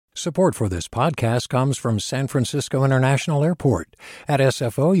Support for this podcast comes from San Francisco International Airport. At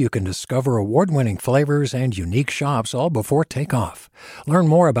SFO, you can discover award-winning flavors and unique shops all before takeoff. Learn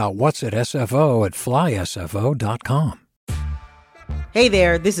more about what's at SFO at flysfo.com. Hey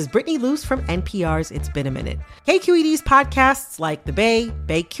there, this is Brittany Luce from NPR's It's Been a Minute. KQED's podcasts like The Bay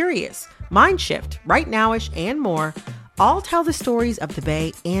Curious, Mindshift, Right Nowish, and more all tell the stories of the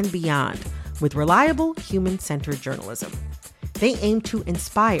Bay and beyond with reliable, human-centered journalism. They aim to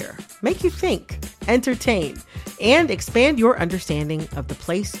inspire, make you think, entertain, and expand your understanding of the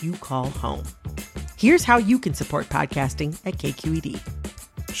place you call home. Here's how you can support podcasting at KQED.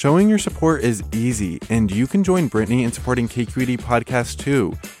 Showing your support is easy, and you can join Brittany in supporting KQED Podcast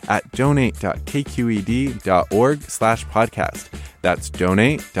too at donate.kqed.org/podcast. That's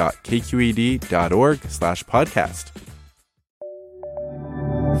donate.kqed.org/podcast.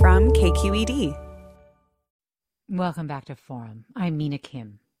 From KQED. Welcome back to Forum. I'm Mina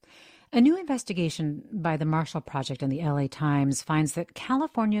Kim. A new investigation by the Marshall Project and the LA Times finds that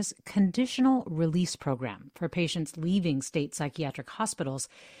California's conditional release program for patients leaving state psychiatric hospitals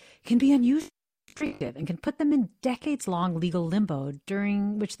can be unusually restrictive and can put them in decades-long legal limbo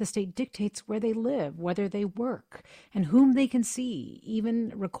during which the state dictates where they live, whether they work, and whom they can see,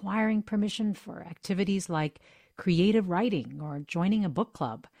 even requiring permission for activities like creative writing or joining a book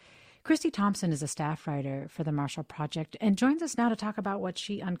club. Christie Thompson is a staff writer for the Marshall Project and joins us now to talk about what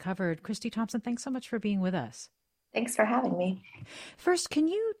she uncovered. Christie Thompson, thanks so much for being with us. Thanks for having me. First, can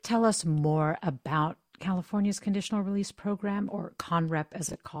you tell us more about California's conditional release program, or CONREP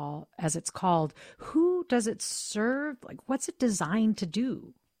as it's called? Who does it serve? What's it designed to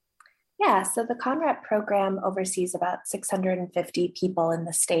do? Yeah, so the CONREP program oversees about 650 people in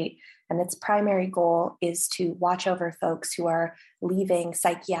the state, and its primary goal is to watch over folks who are leaving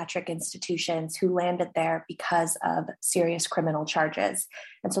psychiatric institutions who landed there because of serious criminal charges.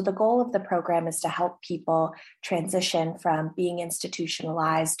 And so the goal of the program is to help people transition from being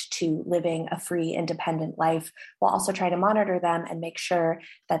institutionalized to living a free, independent life, while also trying to monitor them and make sure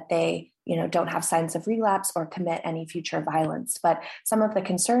that they don't have signs of relapse or commit any future violence. But some of the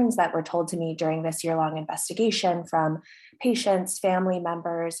concerns that were told to me during this year-long investigation from patients, family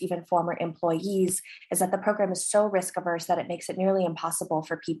members, even former employees, is that the program is so risk-averse that it makes it nearly impossible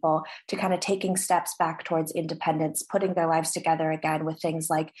for people to kind of taking steps back towards independence, putting their lives together again with things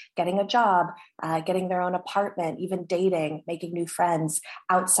like getting a job, getting their own apartment, even dating, making new friends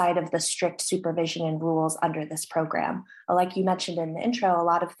outside of the strict supervision and rules under this program. Like you mentioned in the intro, a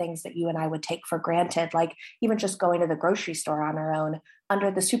lot of things that you and I would take for granted, like even just going to the grocery store on our own,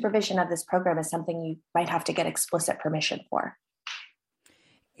 under the supervision of this program is something you might have to get explicit permission for.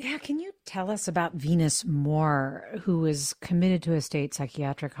 Yeah, can you tell us about Venus Moore, who was committed to a state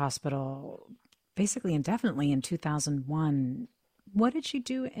psychiatric hospital basically indefinitely in 2001? What did she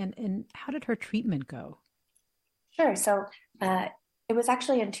do, and how did her treatment go? Sure. So it was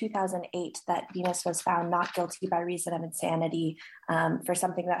actually in 2008 that Venus was found not guilty by reason of insanity for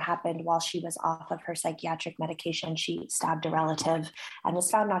something that happened while she was off of her psychiatric medication. She stabbed a relative and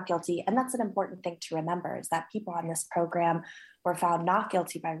was found not guilty. And that's an important thing to remember, is that people on this program were found not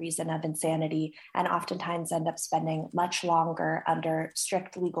guilty by reason of insanity and oftentimes end up spending much longer under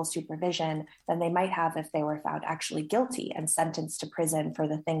strict legal supervision than they might have if they were found actually guilty and sentenced to prison for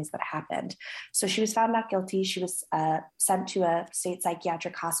the things that happened. So she was found not guilty. She was sent to a state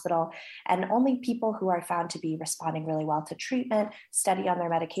psychiatric hospital, and only people who are found to be responding really well to treatment, steady on their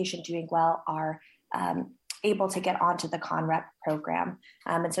medication, doing well, are able to get onto the CONREP program.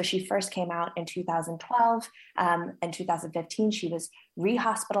 And so she first came out in 2012. In 2015, she was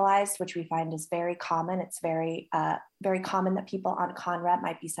rehospitalized, which we find is very common. It's very common that people on CONREP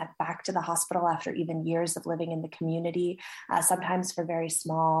might be sent back to the hospital after even years of living in the community, sometimes for very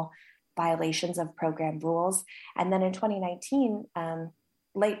small violations of program rules. And then in 2019,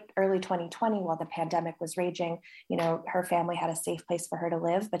 early 2020, while the pandemic was raging, her family had a safe place for her to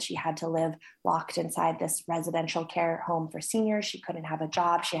live, but she had to live locked inside this residential care home for seniors. She couldn't have a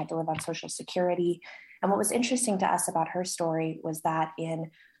job. She had to live on Social Security. And what was interesting to us about her story was that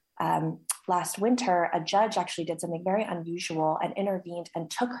in last winter, a judge actually did something very unusual and intervened and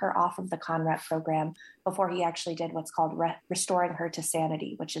took her off of the CONREP program before he actually did what's called restoring her to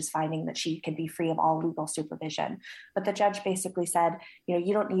sanity, which is finding that she can be free of all legal supervision. But the judge basically said,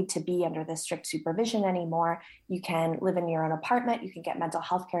 you don't need to be under this strict supervision anymore. You can live in your own apartment. You can get mental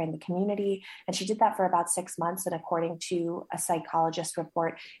health care in the community. And she did that for about 6 months. And according to a psychologist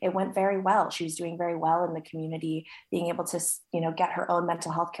report, it went very well. She was doing very well in the community, being able to, get her own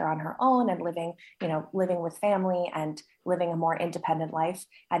mental health care on her own and living with family and living a more independent life.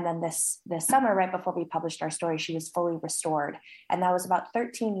 And then this summer, right before we published our story, she was fully restored. And that was about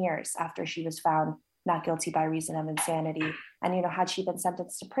 13 years after she was found not guilty by reason of insanity. And, had she been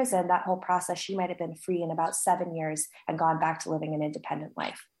sentenced to prison, that whole process, she might have been free in about 7 years and gone back to living an independent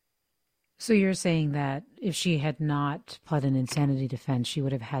life. So you're saying that if she had not pled an insanity defense, she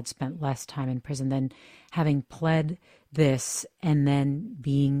would have had spent less time in prison than having pled this and then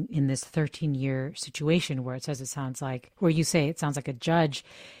being in this 13-year situation where it sounds like a judge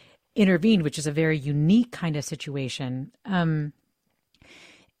intervened, which is a very unique kind of situation.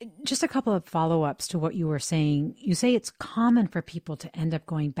 Just a couple of follow-ups to what you were saying. You say it's common for people to end up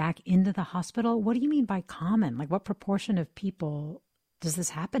going back into the hospital. What do you mean by common? Like, what proportion of people does this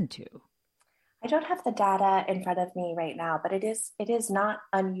happen to? I don't have the data in front of me right now, but it is not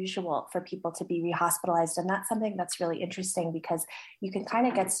unusual for people to be rehospitalized. And that's something that's really interesting because you can kind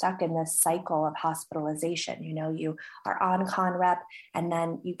of get stuck in this cycle of hospitalization. You are on CONREP and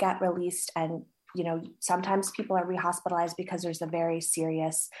then you get released, and sometimes people are rehospitalized because there's a very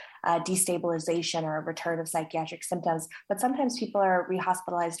serious destabilization or a return of psychiatric symptoms. But sometimes people are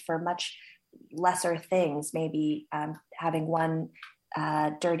rehospitalized for much lesser things, maybe having one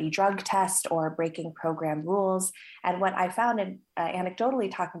dirty drug test or breaking program rules. And what I found in anecdotally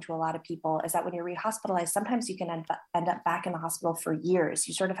talking to a lot of people is that when you're rehospitalized, sometimes you can end up back in the hospital for years.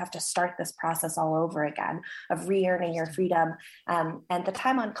 You sort of have to start this process all over again of re-earning your freedom. And the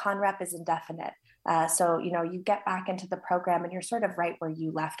time on CONREP is indefinite. So, you get back into the program and you're sort of right where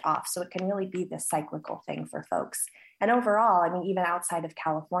you left off. So it can really be this cyclical thing for folks. And overall, even outside of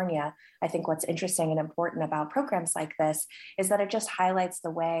California, I think what's interesting and important about programs like this is that it just highlights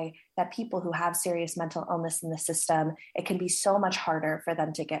the way that people who have serious mental illness in the system, it can be so much harder for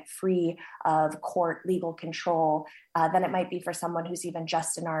them to get free of court legal control than it might be for someone who's even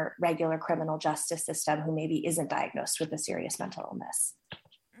just in our regular criminal justice system who maybe isn't diagnosed with a serious mental illness.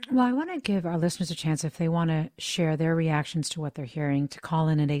 Well, I want to give our listeners a chance, if they want to share their reactions to what they're hearing, to call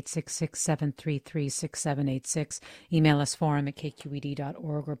in at 866-733-6786, email us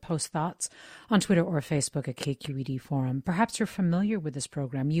forum@kqed.org, or post thoughts on Twitter or Facebook at KQED Forum. Perhaps you're familiar with this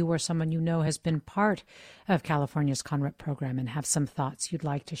program. You or someone you know has been part of California's CONREP program and have some thoughts you'd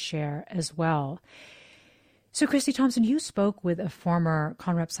like to share as well. So, Christie Thompson, you spoke with a former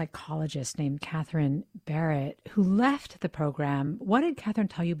CONREP psychologist named Catherine Barrett who left the program. What did Catherine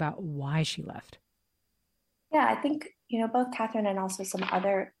tell you about why she left? Yeah, I think, both Catherine and also some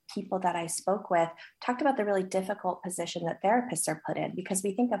other people that I spoke with talked about the really difficult position that therapists are put in, because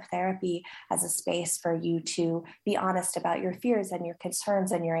we think of therapy as a space for you to be honest about your fears and your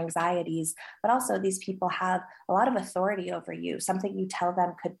concerns and your anxieties. But also these people have a lot of authority over you. Something you tell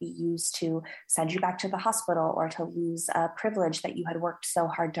them could be used to send you back to the hospital or to lose a privilege that you had worked so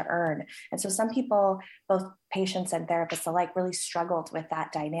hard to earn. And so some people, both patients and therapists alike, really struggled with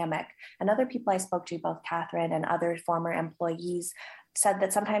that dynamic. And other people I spoke to, both Catherine and other former employees, said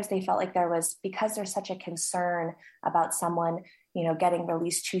that sometimes they felt like because there's such a concern about someone, getting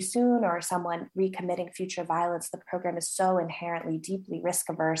released too soon or someone recommitting future violence, the program is so inherently deeply risk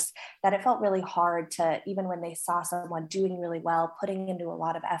averse that it felt really hard to, even when they saw someone doing really well, putting into a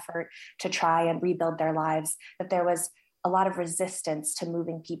lot of effort to try and rebuild their lives, that there was a lot of resistance to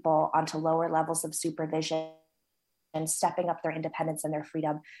moving people onto lower levels of supervision and stepping up their independence and their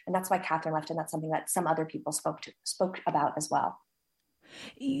freedom. And that's why Catherine left. And that's something that some other people spoke about as well.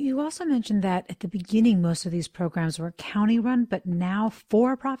 You also mentioned that at the beginning, most of these programs were county run, but now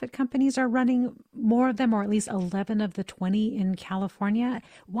for-profit companies are running more of them, or at least 11 of the 20 in California.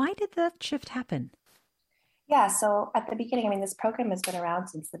 Why did that shift happen? Yeah, so at the beginning, this program has been around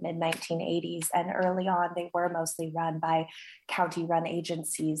since the mid-1980s, and early on, they were mostly run by county-run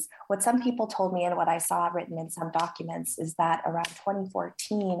agencies. What some people told me and what I saw written in some documents is that around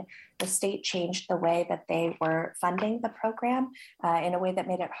 2014, the state changed the way that they were funding the program in a way that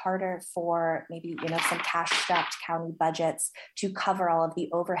made it harder for maybe, some cash-strapped county budgets to cover all of the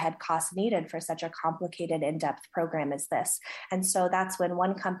overhead costs needed for such a complicated, in-depth program as this. And so that's when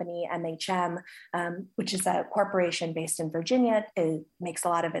one company, MHM, which is a corporation based in Virginia, it makes a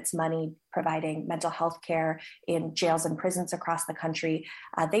lot of its money providing mental health care in jails and prisons across the country.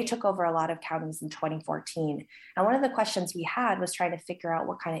 They took over a lot of counties in 2014. And one of the questions we had was trying to figure out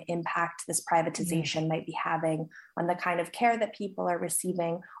what kind of impact this privatization might be having on the kind of care that people are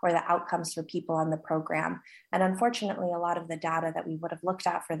receiving or the outcomes for people on the program. And unfortunately, a lot of the data that we would have looked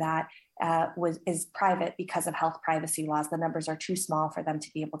at for that is private because of health privacy laws. The numbers are too small for them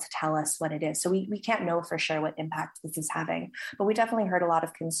to be able to tell us what it is. So we can't know for sure what impact this is having. But we definitely heard a lot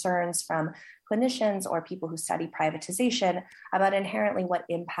of concerns from clinicians or people who study privatization about inherently what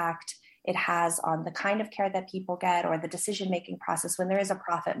impact it has on the kind of care that people get or the decision-making process when there is a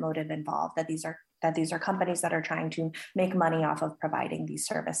profit motive involved, that these are companies that are trying to make money off of providing these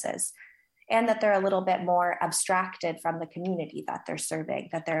services. And that they're a little bit more abstracted from the community that they're serving,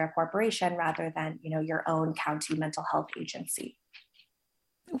 that they're a corporation rather than, your own county mental health agency.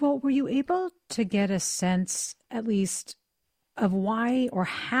 Well, were you able to get a sense, at least, of why or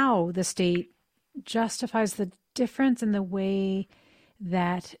how the state justifies the difference in the way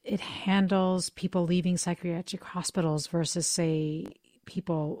that it handles people leaving psychiatric hospitals versus, say,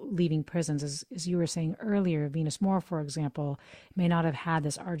 people leaving prisons? As you were saying earlier, Venus Moore, for example, may not have had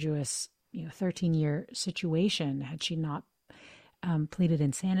this arduous 13-year situation had she not pleaded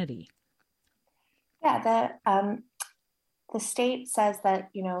insanity. Yeah, the state says that,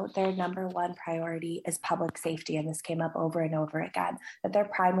 their number one priority is public safety, and this came up over and over again, that their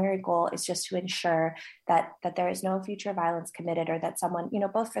primary goal is just to ensure that there is no future violence committed, or that someone,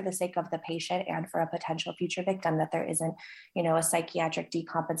 both for the sake of the patient and for a potential future victim, that there isn't, a psychiatric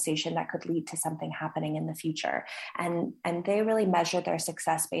decompensation that could lead to something happening in the future. And they really measure their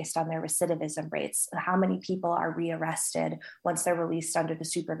success based on their recidivism rates, how many people are rearrested once they're released under the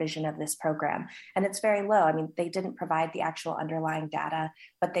supervision of this program. And it's very low. I mean, they didn't provide the actual underlying data,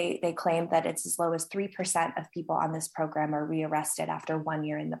 but they claim that it's as low as 3% of people on this program are rearrested after 1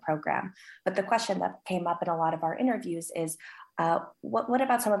 year in the program. But the question that came up in a lot of our interviews is, what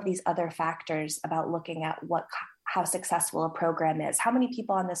about some of these other factors about looking at how successful a program is? How many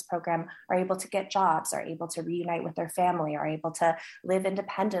people on this program are able to get jobs, are able to reunite with their family, are able to live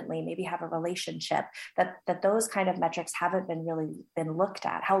independently, maybe have a relationship? That those kind of metrics haven't been looked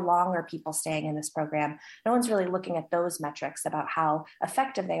at. How long are people staying in this program? No one's really looking at those metrics about how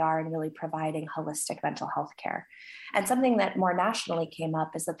effective they are in really providing holistic mental health care. And something that more nationally came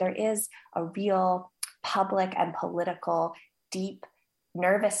up is that there is a real public and political deep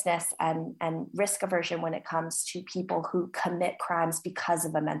nervousness and risk aversion when it comes to people who commit crimes because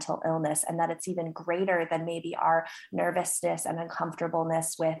of a mental illness, and that it's even greater than maybe our nervousness and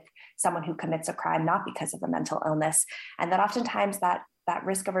uncomfortableness with someone who commits a crime not because of a mental illness. And that oftentimes that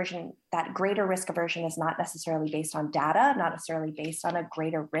risk aversion, that greater risk aversion, is not necessarily based on data, not necessarily based on a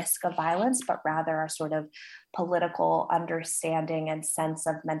greater risk of violence, but rather our sort of political understanding and sense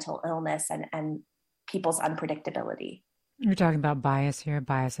of mental illness and people's unpredictability. You're talking about bias here,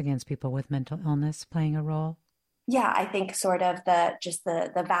 bias against people with mental illness playing a role? Yeah, I think sort of the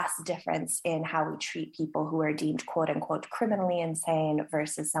vast difference in how we treat people who are deemed quote unquote criminally insane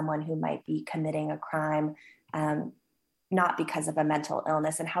versus someone who might be committing a crime not because of a mental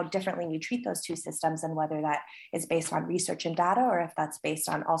illness, and how differently we treat those two systems, and whether that is based on research and data or if that's based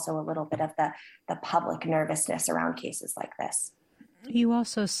on also a little bit of the public nervousness around cases like this. You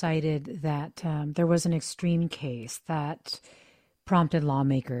also cited that there was an extreme case that prompted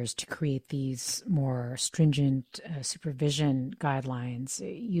lawmakers to create these more stringent supervision guidelines.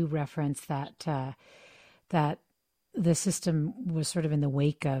 You referenced that the system was sort of in the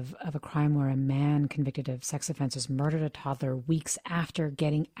wake of a crime where a man convicted of sex offenses murdered a toddler weeks after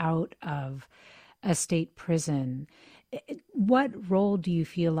getting out of a state prison. What role do you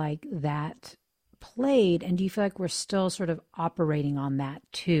feel like that played, and do you feel like we're still sort of operating on that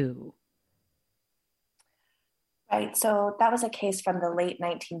too? Right. So that was a case from the late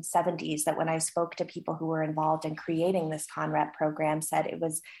 1970s that when I spoke to people who were involved in creating this CONREP program said it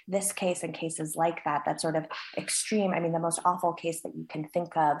was this case and cases like that sort of extreme, the most awful case that you can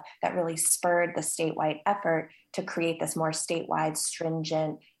think of, that really spurred the statewide effort to create this more statewide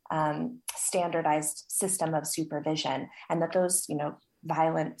stringent standardized system of supervision, and that those,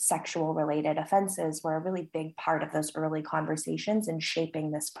 violent sexual related offenses were a really big part of those early conversations in shaping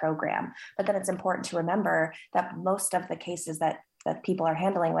this program. But then it's important to remember that most of the cases that people are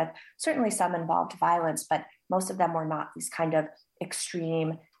handling with, certainly some involved violence, but most of them were not these kind of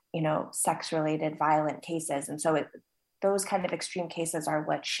extreme, sex related violent cases. And so those kind of extreme cases are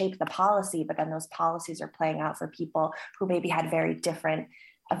what shape the policy, but then those policies are playing out for people who maybe had very different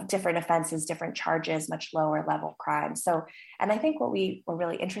offenses, different charges, much lower level crimes. So, and I think what we were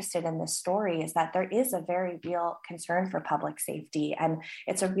really interested in this story is that there is a very real concern for public safety. And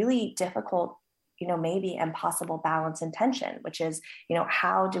it's a really difficult, maybe impossible balance and tension, which is,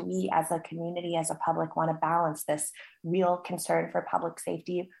 how do we as a community, as a public, want to balance this real concern for public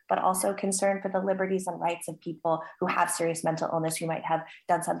safety, but also concern for the liberties and rights of people who have serious mental illness, who might have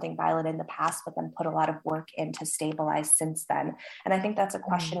done something violent in the past, but then put a lot of work in to stabilize since then. And I think that's a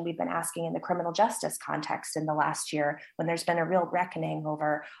question we've been asking in the criminal justice context in the last year, when there's been a real reckoning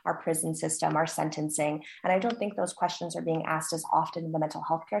over our prison system, our sentencing. And I don't think those questions are being asked as often in the mental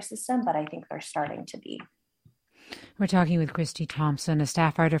health care system, but I think they're starting to be. We're talking with Christie Thompson, a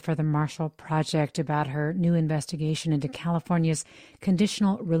staff writer for the Marshall Project, about her new investigation into California's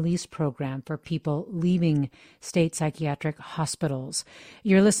conditional release program for people leaving state psychiatric hospitals.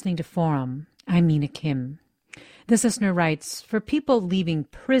 You're listening to Forum. I'm Mina Kim. This listener writes, for people leaving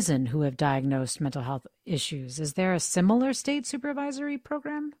prison who have diagnosed mental health issues, is there a similar state supervisory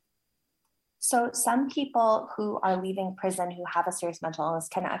program? So some people who are leaving prison who have a serious mental illness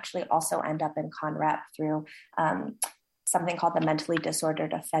can actually also end up in CONREP through something called the Mentally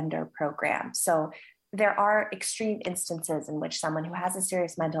Disordered Offender Program. So there are extreme instances in which someone who has a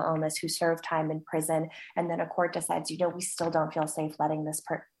serious mental illness who served time in prison, and then a court decides, we still don't feel safe letting this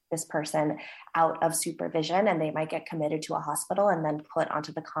person out of supervision, and they might get committed to a hospital and then put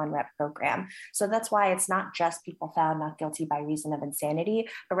onto the CONREP program. So that's why it's not just people found not guilty by reason of insanity,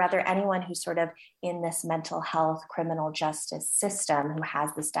 but rather anyone who's sort of in this mental health criminal justice system who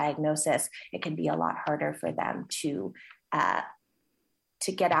has this diagnosis. It can be a lot harder for them to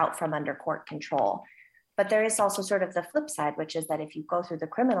get out from under court control. But there is also sort of the flip side, which is that if you go through the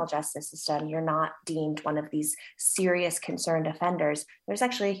criminal justice system, you're not deemed one of these serious concerned offenders. There's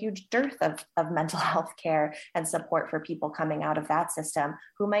actually a huge dearth of mental health care and support for people coming out of that system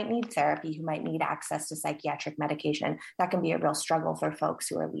who might need therapy, who might need access to psychiatric medication. That can be a real struggle for folks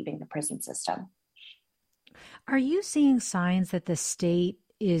who are leaving the prison system. Are you seeing signs that the state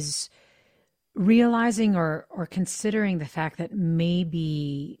is realizing or considering the fact that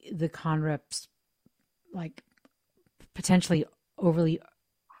maybe the CONREP's potentially overly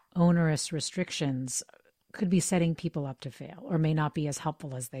onerous restrictions could be setting people up to fail or may not be as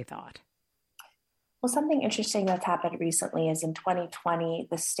helpful as they thought? Well, something interesting that's happened recently is in 2020,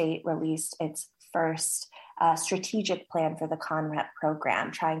 the state released its first strategic plan for the CONREP program,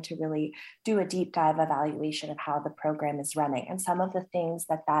 trying to really do a deep dive evaluation of how the program is running. And some of the things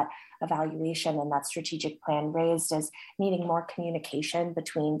that evaluation and that strategic plan raised is needing more communication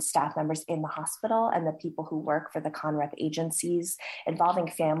between staff members in the hospital and the people who work for the CONREP agencies, involving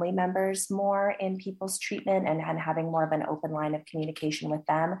family members more in people's treatment and having more of an open line of communication with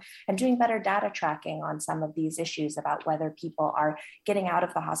them, and doing better data tracking on some of these issues about whether people are getting out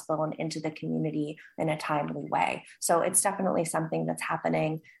of the hospital and into the community in a timely way. So it's definitely something that's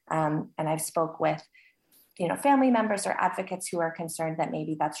happening. And I've spoke with family members or advocates who are concerned that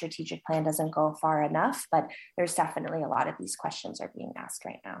maybe that strategic plan doesn't go far enough, but there's definitely a lot of these questions are being asked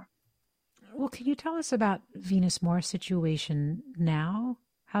right now. Well, can you tell us about Venus Moore's situation now?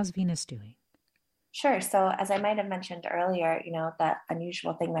 How's Venus doing? Sure. So as I might have mentioned earlier, the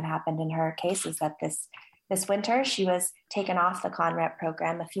unusual thing that happened in her case is that this winter, she was taken off the CONREP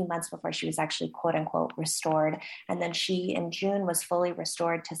program a few months before she was actually quote unquote restored. And then she in June was fully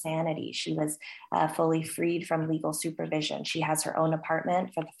restored to sanity. She was fully freed from legal supervision. She has her own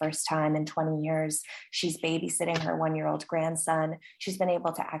apartment for the first time in 20 years. She's babysitting her 1-year-old grandson. She's been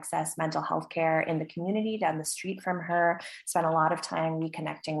able to access mental health care in the community down the street from her, spent a lot of time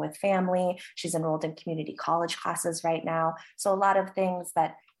reconnecting with family. She's enrolled in community college classes right now. So a lot of things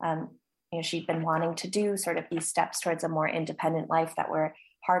that, she'd been wanting to do, sort of these steps towards a more independent life that were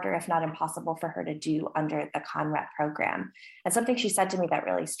harder, if not impossible, for her to do under the CONREP program. And something she said to me that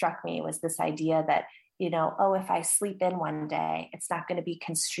really struck me was this idea that, if I sleep in one day, it's not going to be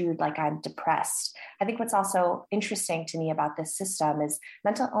construed like I'm depressed. I think what's also interesting to me about this system is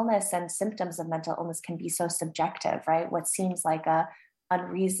mental illness and symptoms of mental illness can be so subjective, right? What seems like a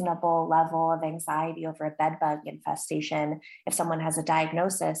unreasonable level of anxiety over a bedbug infestation, if someone has a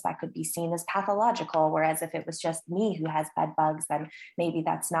diagnosis, that could be seen as pathological, whereas if it was just me who has bedbugs, then maybe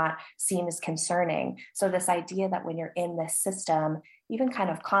that's not seen as concerning. So this idea that when you're in this system, even kind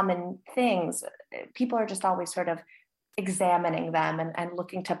of common things, people are just always sort of examining them and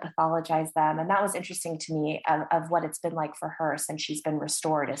looking to pathologize them. And that was interesting to me of what it's been like for her since she's been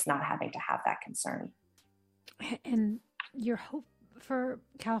restored, is not having to have that concern. And your hope for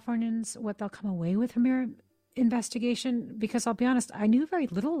Californians, what they'll come away with from your investigation? Because I'll be honest, I knew very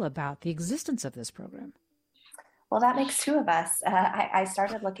little about the existence of this program. Well, that makes two of us. I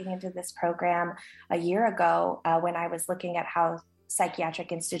started looking into this program a year ago when I was looking at how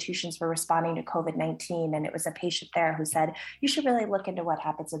psychiatric institutions were responding to COVID-19. And it was a patient there who said, you should really look into what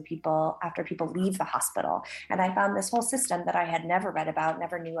happens when after people leave the hospital. And I found this whole system that I had never read about,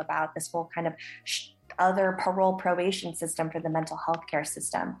 never knew about, this whole kind of other parole probation system for the mental health care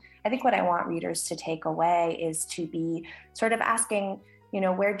system. I think what I want readers to take away is to be sort of asking,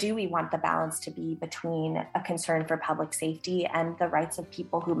 where do we want the balance to be between a concern for public safety and the rights of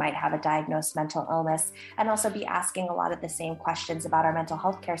people who might have a diagnosed mental illness, and also be asking a lot of the same questions about our mental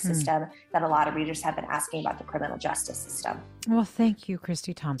health care system that a lot of readers have been asking about the criminal justice system. Well, thank you,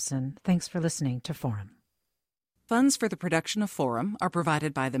 Christie Thompson. Thanks for listening to Forum. Funds for the production of Forum are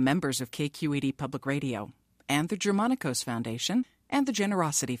provided by the members of KQED Public Radio and the Germanicos Foundation and the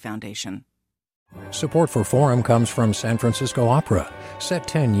Generosity Foundation. Support for Forum comes from San Francisco Opera. Set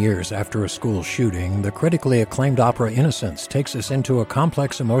 10 years after a school shooting, the critically acclaimed opera Innocence takes us into a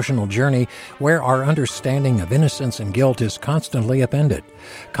complex emotional journey where our understanding of innocence and guilt is constantly upended.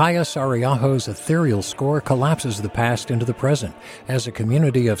 Kaya Sariaho's ethereal score collapses the past into the present as a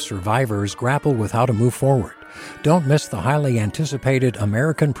community of survivors grapple with how to move forward. Don't miss the highly anticipated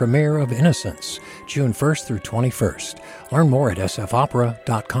American premiere of Innocence, June 1st through 21st. Learn more at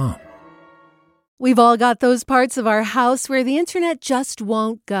sfopera.com. We've all got those parts of our house where the internet just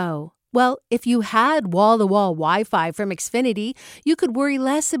won't go. Well, if you had wall-to-wall Wi-Fi from Xfinity, you could worry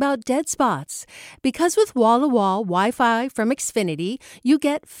less about dead spots. Because with wall-to-wall Wi-Fi from Xfinity, you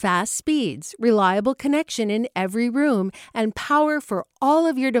get fast speeds, reliable connection in every room, and power for all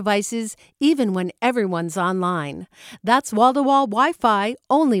of your devices, even when everyone's online. That's wall-to-wall Wi-Fi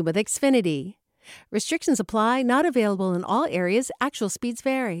only with Xfinity. Restrictions apply, not available in all areas. Actual speeds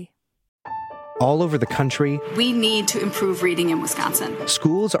vary. All over the country, we need to improve reading in Wisconsin.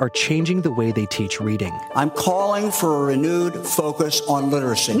 Schools are changing the way they teach reading. I'm calling for a renewed focus on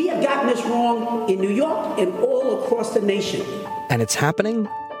literacy. We have gotten this wrong in New York and all across the nation. And it's happening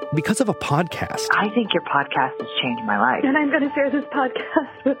because of a podcast. I think your podcast has changed my life. And I'm going to share this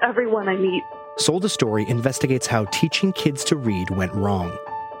podcast with everyone I meet. Sold a Story investigates how teaching kids to read went wrong.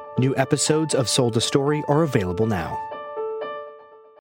 New episodes of Sold a Story are available now.